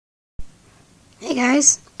Hey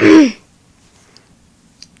guys,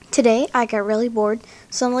 today I got really bored,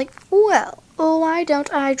 so I'm like, well, why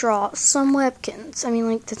don't I draw some Webkinz? I mean,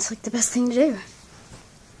 like, that's like the best thing to do.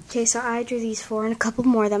 Okay, so I drew these four and a couple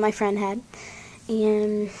more that my friend had,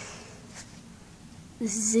 and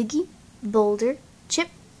this is Ziggy, Boulder, Chip,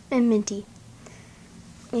 and Minty.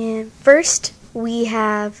 And first, we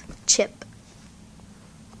have Chip.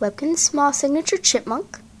 Webkinz Small Signature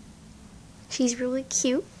Chipmunk. She's really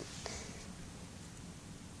cute.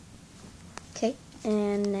 Okay,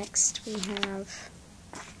 and next we have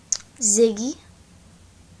Ziggy,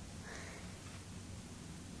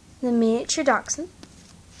 the miniature dachshund.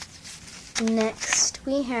 Next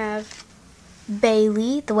we have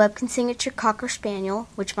Bailey, the Webkinz signature cocker spaniel,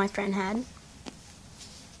 which my friend had.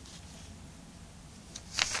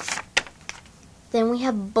 Then we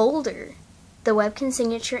have Boulder, the Webkinz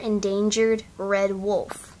signature endangered red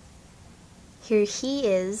wolf. Here he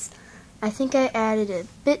is. I think I added a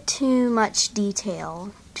bit too much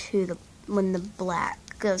detail to when the black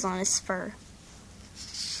goes on his fur.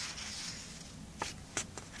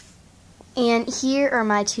 And here are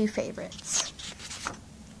my two favorites.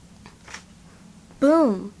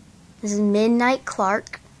 Boom! This is Midnight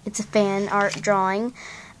Clark. It's a fan art drawing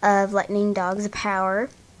of Lightning Dogs of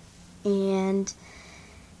Power. And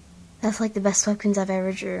that's like the best Webkinz I've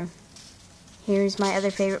ever drew. Here's my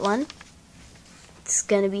other favorite one. It's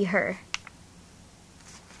gonna be her.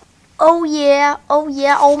 Oh yeah,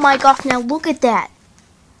 oh my gosh, now look at that.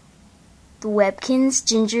 The Webkinz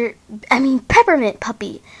peppermint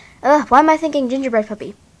puppy. Ugh, why am I thinking gingerbread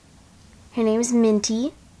puppy? Her name is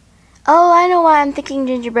Minty. Oh, I know why I'm thinking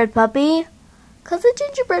gingerbread puppy. Because the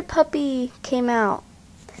gingerbread puppy came out.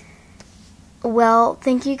 Well,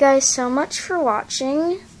 thank you guys so much for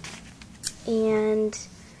watching. And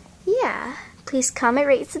yeah, please comment,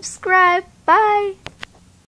 rate, subscribe. Bye.